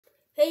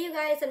Hey you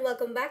guys, and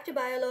welcome back to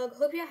Biolog.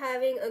 Hope you're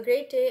having a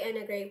great day and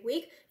a great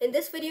week. In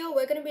this video,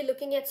 we're going to be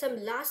looking at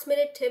some last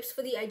minute tips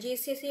for the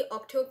IGCSE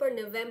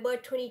October-November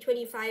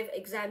 2025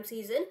 exam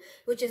season,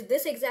 which is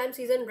this exam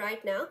season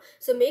right now.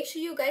 So make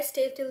sure you guys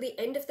stay till the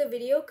end of the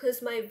video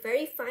because my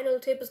very final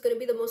tip is going to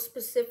be the most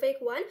specific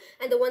one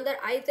and the one that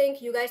I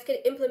think you guys can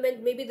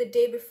implement maybe the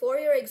day before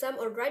your exam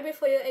or right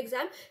before your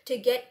exam to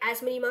get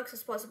as many marks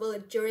as possible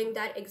during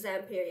that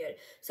exam period.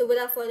 So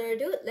without further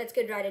ado, let's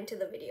get right into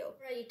the video.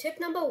 Alrighty, tip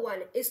number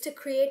one is to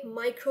create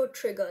micro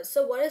triggers.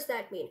 So what does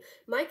that mean?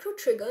 Micro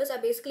triggers are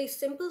basically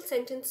simple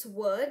sentence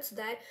words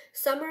that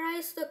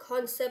summarize the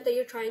concept that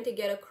you're trying to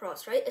get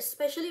across, right?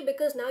 Especially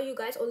because now you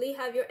guys only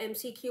have your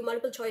MCQ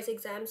multiple choice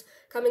exams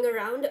coming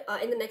around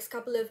in the next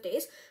couple of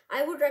days.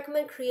 I would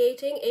recommend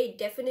creating a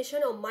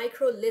definition or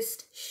micro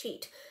list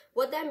sheet.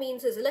 What that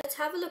means is, let's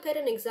have a look at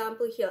an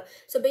example here.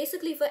 So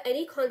basically for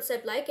any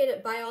concept like in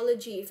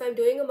biology, if I'm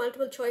doing a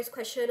multiple choice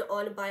question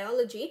on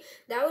biology,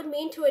 that would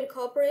mean to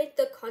incorporate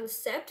the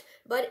concept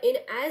but in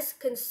as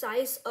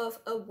concise of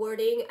a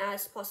wording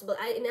as possible,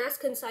 in as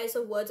concise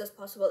of words as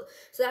possible.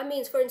 So that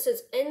means, for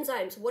instance,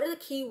 enzymes. What are the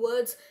key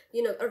words,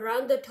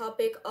 around the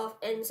topic of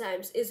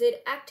enzymes? Is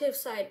it active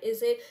site?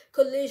 Is it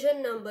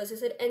collision numbers?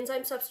 Is it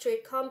enzyme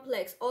substrate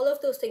complex? All of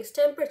those things,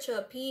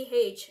 temperature,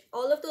 pH,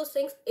 all of those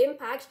things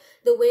impact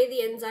the way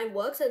the enzyme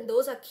works, and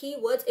those are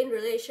keywords in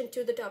relation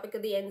to the topic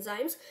of the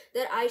enzymes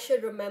that I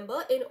should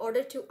remember in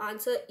order to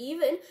answer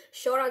even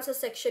short answer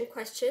section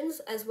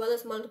questions as well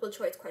as multiple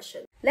choice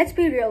questions. Let's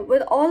be real,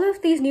 with all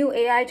of these new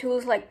AI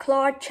tools like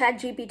Claude,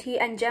 ChatGPT,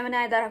 and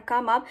Gemini that have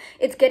come up,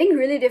 it's getting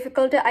really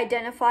difficult to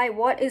identify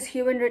what is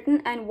human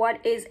written and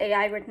what is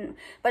AI written.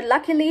 But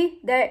luckily,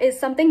 there is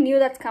something new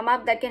that's come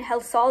up that can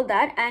help solve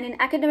that. And in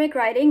academic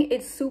writing,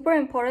 it's super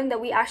important that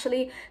we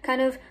actually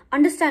kind of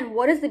understand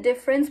what is the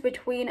difference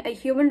between a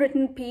human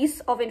written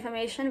piece of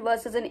information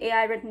versus an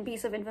AI written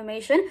piece of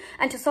information.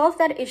 And to solve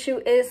that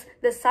issue is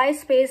the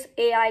SCISPACE'S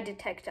AI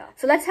detector.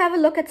 So let's have a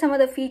look at some of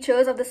the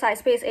features of the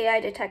SCISPACE'S AI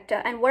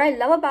detector. And what I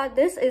love about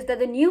this is that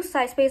the new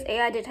SCISPACE'S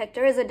AI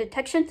detector is a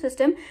detection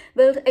system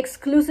built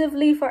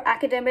exclusively for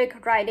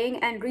academic writing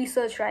and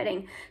research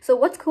writing. So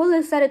what's cool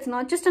is that it's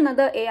not just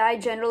another AI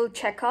general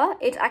checker.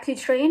 It's actually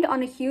trained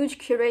on a huge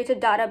curated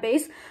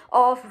database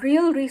of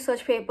real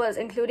research papers,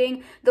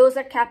 including those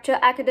that capture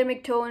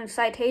academic tone,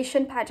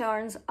 citation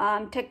patterns,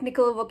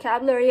 technical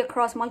vocabulary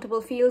across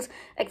multiple fields,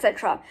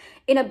 etc.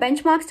 In a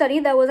benchmark study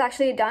that was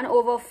actually done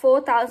over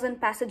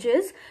 4,000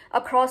 passages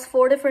across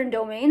 4 different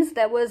domains,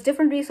 there was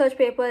different research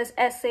papers,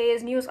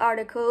 essays, news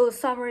articles,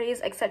 summaries,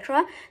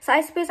 etc.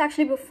 SCISPACE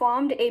actually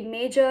performed a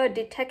major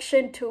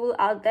detection tool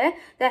out there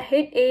that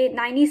hit a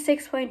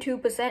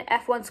 96.2%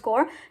 F1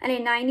 score and a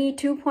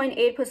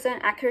 92.8%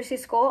 accuracy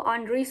score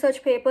on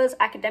research papers,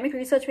 academic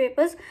research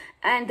papers,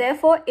 and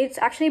therefore it's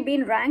actually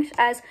been ranked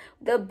as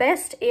the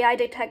best AI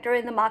detector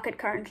in the market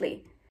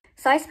currently.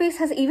 SCISPACE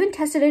has even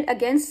tested it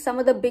against some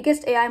of the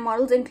biggest AI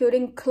models,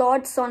 including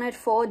Claude Sonnet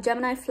 4,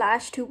 Gemini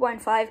Flash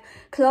 2.5,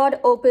 Claude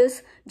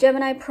Opus,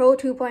 Gemini Pro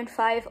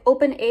 2.5,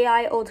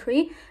 OpenAI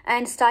O3,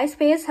 and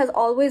SCISPACE has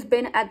always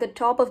been at the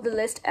top of the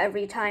list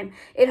every time.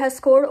 It has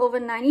scored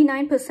over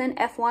 99%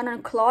 F1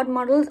 on Claude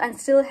models and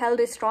still held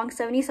a strong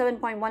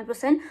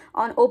 77.1%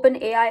 on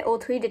OpenAI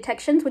O3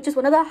 detections, which is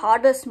one of the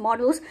hardest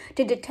models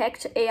to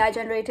detect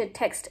AI-generated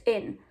text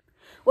in.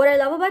 What I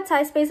love about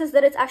SCISPACE is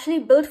that it's actually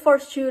built for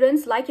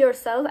students like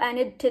yourself and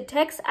it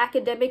detects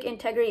academic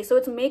integrity. So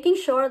it's making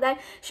sure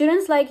that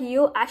students like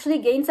you actually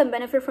gain some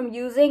benefit from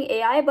using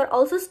AI, but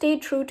also stay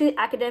true to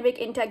academic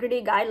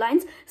integrity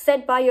guidelines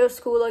set by your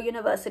school or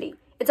university.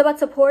 It's about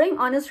supporting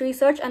honest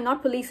research and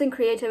not policing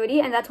creativity,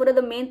 and that's one of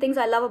the main things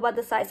I love about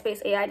the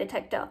SCISPACE AI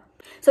detector.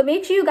 So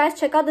make sure you guys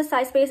check out the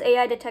SCISPACE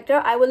AI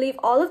detector. I will leave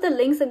all of the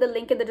links in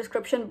the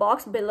description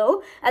box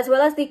below, as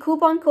well as the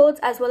coupon codes,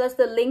 as well as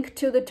the link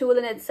to the tool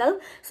in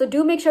itself. So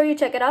do make sure you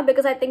check it out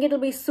because I think it'll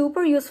be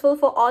super useful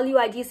for all you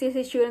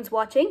IGCSE students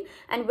watching.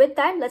 And with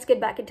that, let's get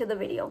back into the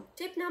video.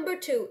 Tip number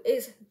 2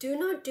 is do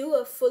not do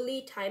a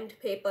fully timed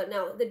paper.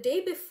 Now, the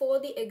day before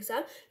the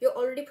exam, you're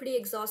already pretty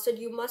exhausted.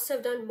 You must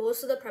have done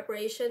most of the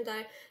preparation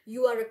that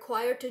you are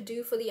required to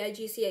do for the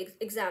IGCSE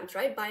exams,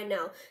 right, by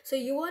now. So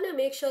you want to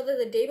make sure that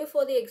the day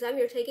before the exam,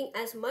 you're taking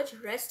as much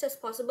rest as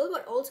possible,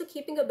 but also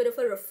keeping a bit of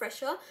a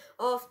refresher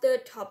of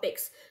the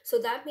topics. So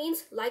that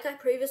means, like I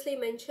previously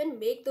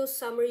mentioned, make those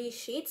summary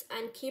sheets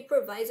and keep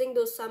revising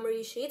those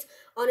summary sheets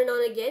on and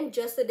on again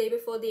just the day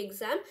before the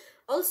exam.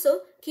 Also,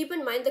 keep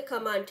in mind the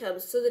command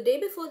terms. So the day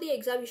before the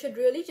exam, you should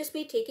really just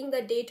be taking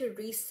that day to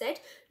reset.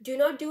 Do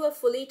not do a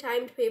fully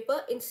timed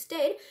paper.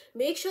 Instead,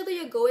 make sure that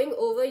you're going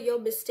over your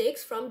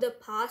mistakes from the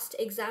past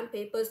exam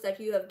papers that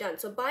you have done.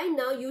 So by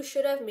now, you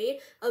should have made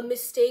a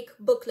mistake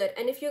booklet.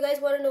 And if you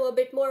guys want to know a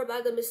bit more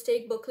about the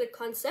mistake booklet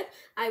concept,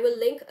 I will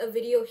link a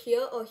video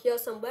here or here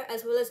somewhere,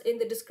 as well as in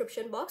the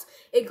description box.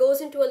 It goes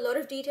into a lot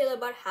of detail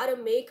about how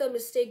to make a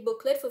mistake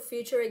booklet for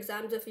future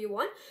exams if you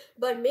want.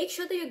 But make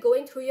sure that you're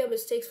going through your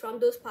mistakes from from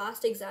those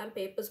past exam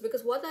papers,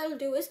 because what that'll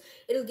do is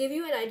it'll give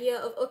you an idea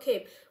of,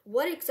 okay,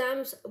 what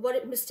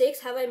mistakes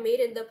have I made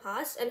in the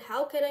past, and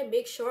how can I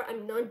make sure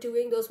I'm not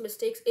doing those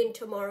mistakes in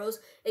tomorrow's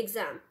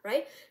exam,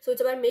 right? So it's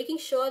about making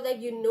sure that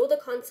you know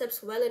the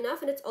concepts well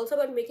enough, and it's also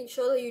about making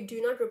sure that you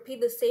do not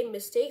repeat the same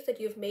mistakes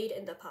that you've made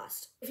in the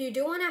past. If you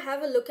do want to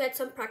have a look at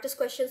some practice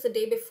questions the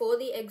day before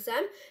the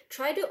exam,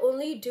 try to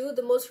only do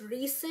the most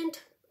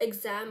recent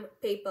exam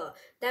paper.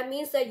 That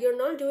means that you're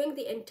not doing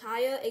the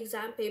entire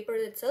exam paper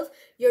itself,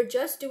 you're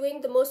just doing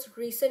the most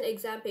recent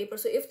exam paper.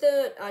 So if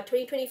the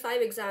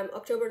 2025 exam,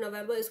 October,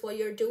 November is what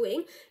you're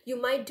doing,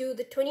 you might do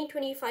the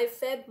 2025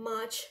 Feb,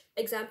 March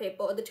exam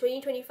paper, or the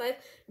 2025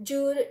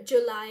 June,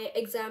 July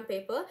exam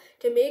paper,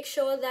 to make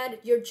sure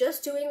that you're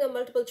just doing the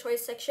multiple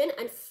choice section,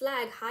 and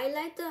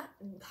highlight the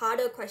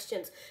harder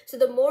questions. So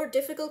the more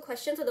difficult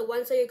questions are the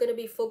ones that you're going to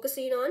be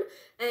focusing on,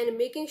 and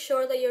making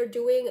sure that you're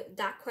doing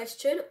that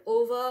question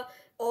over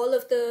all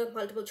of the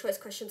multiple choice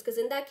questions, because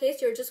in that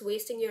case you're just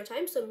wasting your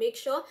time. So make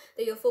sure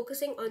that you're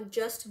focusing on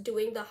just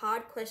doing the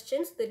hard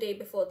questions the day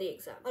before the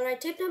exam. All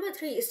right, tip number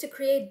 3 is to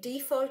create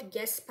default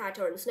guess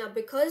patterns. Now,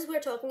 because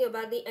we're talking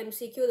about the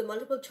MCQ, the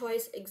multiple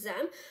choice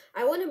exam,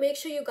 I want to make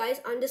sure you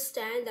guys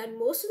understand that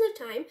most of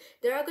the time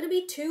there are going to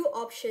be 2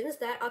 options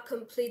that are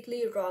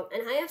completely wrong.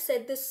 And I have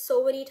said this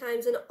so many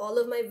times in all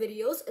of my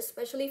videos,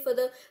 especially for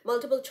the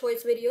multiple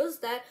choice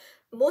videos, that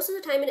most of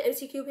the time in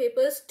MCQ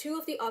papers, 2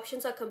 of the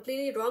options are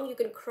completely wrong. You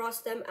can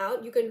cross them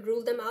out, you can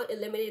rule them out,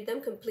 eliminate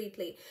them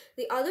completely.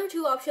 The other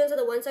 2 options are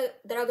the ones that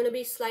are going to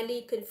be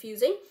slightly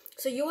confusing.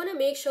 So you want to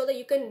make sure that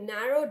you can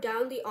narrow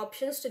down the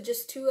options to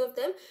just 2 of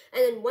them.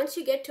 And then once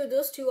you get to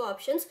those 2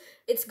 options,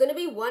 it's going to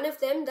be one of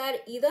them that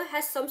either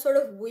has some sort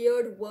of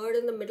weird word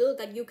in the middle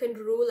that you can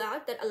rule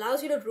out, that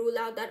allows you to rule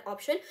out that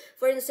option.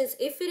 For instance,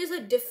 if it is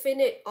a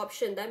definite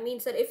option, that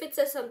means that if it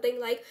says something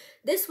like,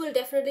 this will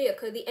definitely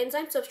occur, the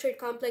enzyme substrate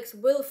complex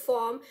will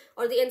form,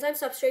 or the enzyme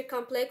substrate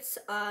complex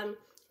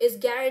is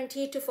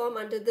guaranteed to form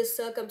under this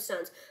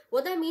circumstance.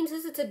 What that means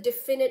is it's a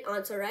definite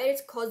answer, right?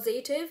 It's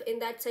causative in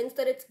that sense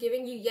that it's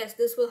giving you, yes,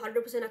 this will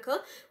 100% occur,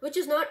 which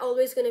is not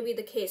always going to be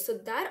the case. So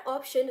that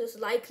option is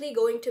likely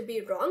going to be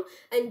wrong,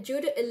 and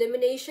due to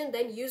elimination,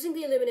 then using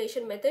the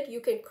elimination method, you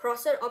can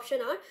cross that option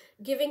out,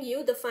 giving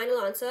you the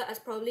final answer as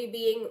probably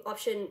being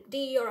option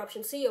D or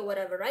option C or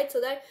whatever, right? So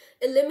that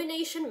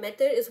elimination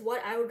method is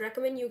what I would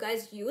recommend you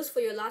guys use for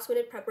your last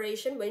minute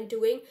preparation when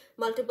doing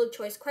multiple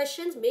choice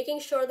questions,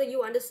 making sure that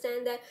you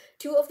understand that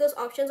 2 of those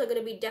options are going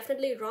to be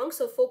definitely wrong.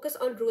 So focus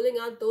on ruling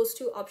out those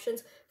 2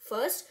 options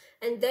first,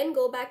 and then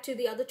go back to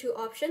the other 2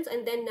 options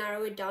and then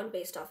narrow it down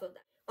based off of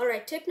that. All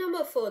right, tip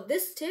number 4.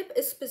 This tip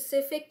is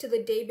specific to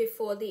the day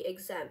before the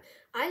exam.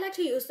 I like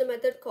to use the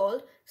method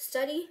called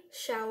study,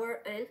 shower,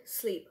 and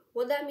sleep.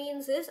 What that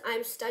means is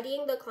I'm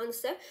studying the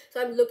concept,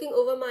 so I'm looking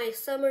over my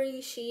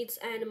summary sheets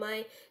and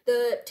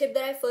the tip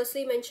that I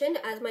firstly mentioned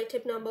as my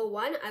tip number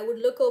 1. I would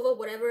look over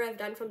whatever I've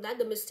done from that,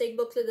 the mistake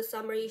booklet, the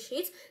summary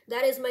sheets.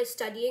 That is my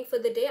studying for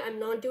the day. I'm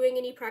not doing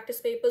any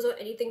practice papers or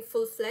anything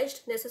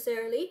full-fledged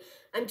necessarily.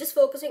 I'm just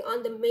focusing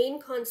on the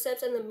main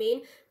concepts and the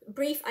main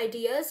brief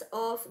ideas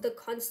of the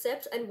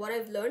concepts and what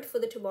I've learned for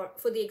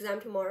the exam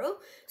tomorrow.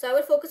 So I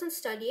would focus on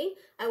studying.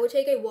 I would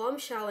take a warm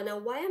shower. Now,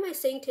 why am I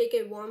saying take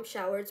a warm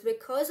shower? It's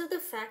because of the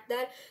fact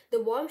that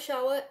the warm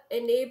shower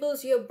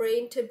enables your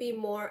brain to be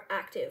more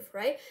active,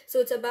 right? So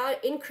it's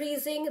about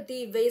increasing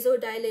the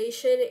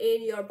vasodilation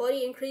in your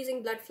body,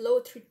 increasing blood flow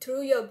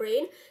through your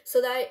brain,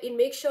 so that it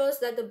makes sure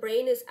that the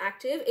brain is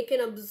active. It can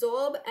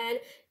absorb and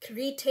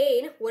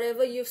retain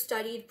whatever you've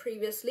studied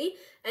previously.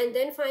 And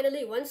then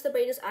finally, once the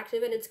brain is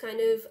active and it's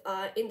kind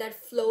of in that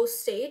flow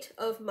state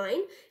of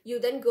mind, you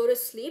then go to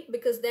sleep,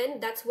 because then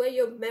that's where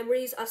your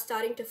memories are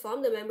starting to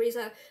form. The memories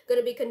are going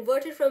to be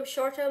converted from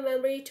short-term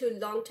memory to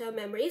long-term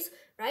memories,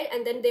 right?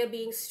 And then they're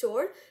being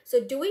stored.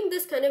 So doing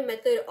this kind of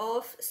method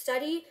of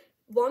study,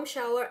 warm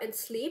shower, and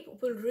sleep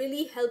will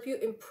really help you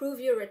improve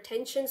your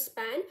attention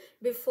span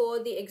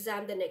before the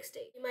exam the next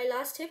day. My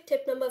last tip,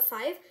 tip number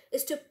 5,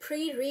 is to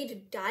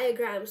pre-read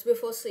diagrams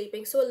before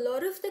sleeping. So a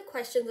lot of the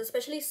questions,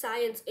 especially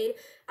science in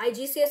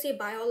IGCSE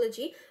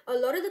biology, a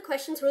lot of the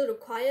questions will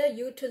require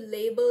you to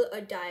label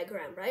a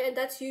diagram, right? And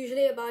that's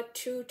usually about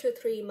 2 to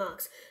 3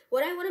 marks.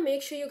 What I want to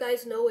make sure you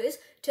guys know is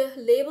to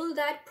label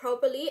that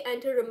properly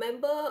and to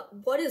remember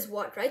what is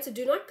what, right? So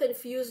do not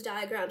confuse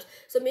diagrams.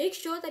 So make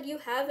sure that you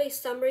have a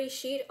summary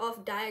sheet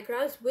of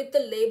diagrams with the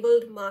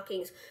labeled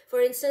markings. For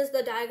instance,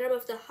 the diagram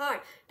of the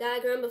heart,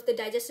 diagram of the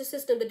digestive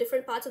system, the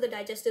different parts of the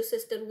digestive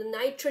system, the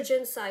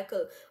nitrogen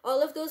cycle.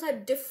 All of those are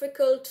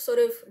difficult sort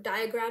of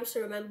diagrams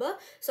to remember.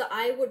 So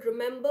I would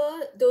remember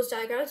those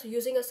diagrams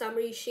using a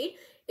summary sheet.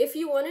 If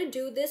you want to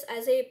do this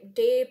as a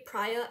day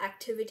prior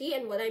activity,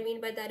 and what I mean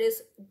by that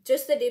is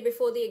just the day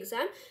before the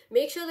exam,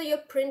 make sure that you're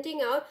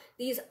printing out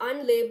these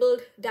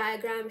unlabeled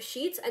diagram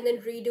sheets and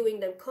then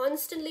redoing them.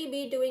 Constantly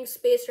be doing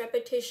spaced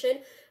repetition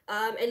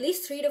at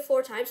least 3 to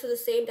 4 times for the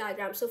same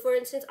diagram. So for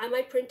instance, I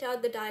might print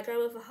out the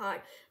diagram of a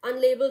heart,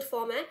 unlabeled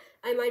format.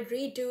 I might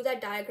redo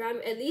that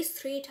diagram at least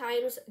 3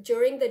 times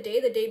during the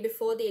day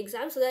before the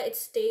exam, so that it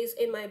stays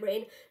in my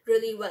brain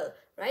really well,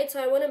 right?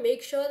 So I want to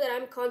make sure that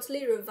I'm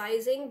constantly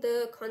revising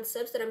the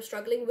concepts that I'm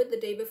struggling with the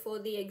day before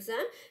the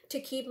exam to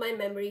keep my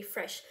memory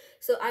fresh.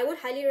 So I would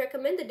highly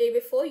recommend the day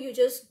before you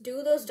just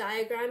do those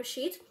diagram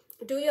sheets,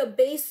 do your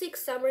basic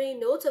summary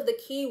notes of the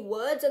key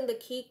words and the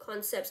key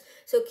concepts.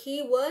 So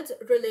keywords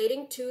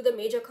relating to the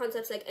major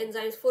concepts like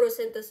enzymes,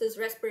 photosynthesis,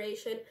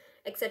 respiration,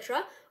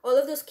 etc. All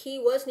of those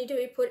keywords need to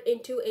be put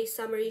into a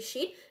summary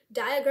sheet.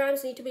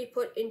 Diagrams need to be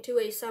put into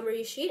a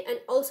summary sheet, and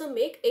also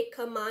make a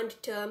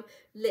command term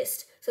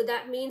list. So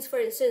that means, for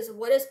instance,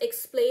 what does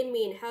explain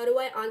mean? How do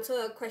I answer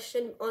a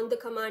question on the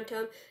command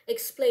term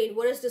explain?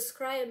 What does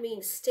describe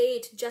mean?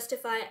 State,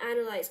 justify,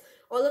 analyze.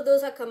 All of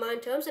those are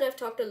command terms, and I've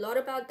talked a lot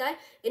about that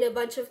in a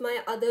bunch of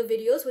my other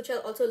videos, which I'll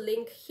also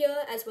link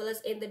here as well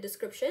as in the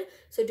description.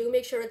 So do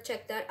make sure to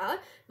check that out.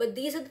 But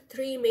these are the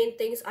 3 main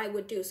things I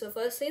would do. So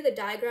firstly, the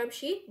diagram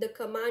sheet, the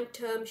command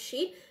term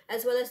sheet,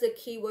 as well as the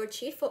keyword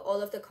sheet for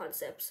all of the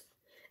concepts.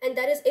 And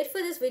that is it for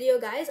this video,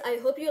 guys. I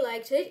hope you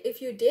liked it.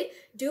 If you did,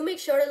 do make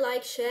sure to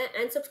like, share,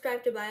 and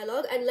subscribe to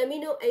Biolog, and let me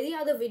know any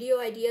other video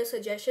idea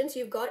suggestions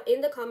you've got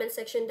in the comment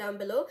section down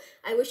below.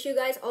 I wish you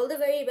guys all the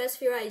very best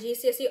for your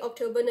IGCSE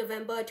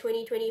October-November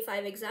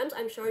 2025 exams.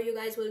 I'm sure you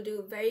guys will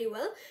do very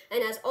well.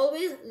 And as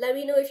always, let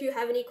me know if you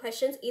have any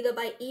questions, either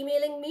by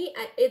emailing me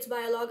at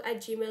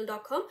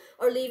itsbiolog@gmail.com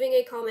or leaving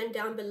a comment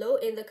down below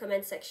in the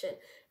comment section.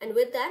 And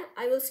with that,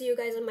 I will see you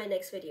guys in my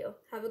next video.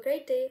 Have a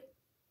great day.